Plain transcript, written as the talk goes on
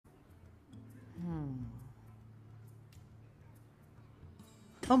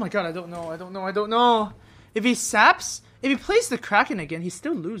Oh my god, I don't know. If he saps, if he plays the Kraken again, he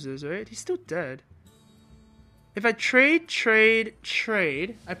still loses, right? He's still dead. If I trade,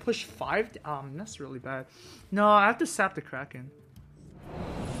 I push 5. That's really bad. No, I have to sap the Kraken.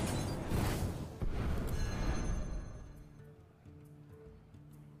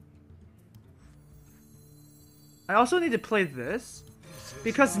 I also need to play this,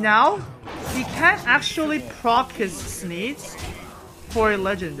 because now he can't actually proc his sneeze for a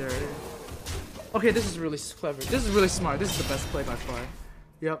legendary. Okay, this is really clever. This is really smart. This is the best play by far.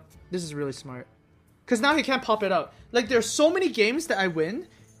 Yep, this is really smart. Cause now he can't pop it out. Like there's so many games that I win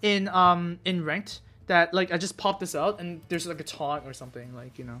in ranked that like I just pop this out and there's like a taunt or something,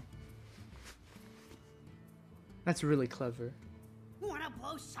 like, you know. That's really clever. Wanna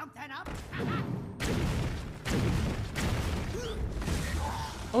blow something up?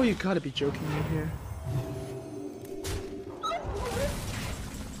 Oh, you gotta be joking me here.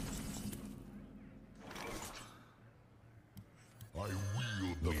 I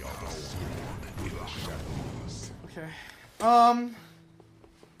wield the power with the shadows. Okay.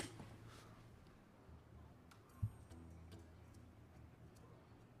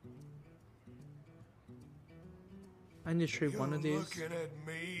 I need to trade one of these. Looking at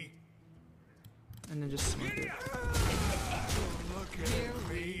me. And then just smoke it. Here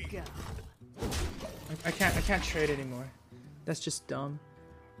we go. I can't trade anymore. That's just dumb.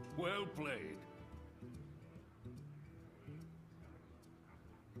 Well played.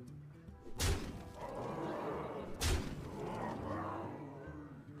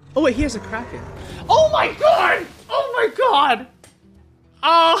 Oh wait, he has a Kraken. Oh my god! Oh my god!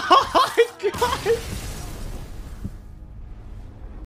 Oh my god!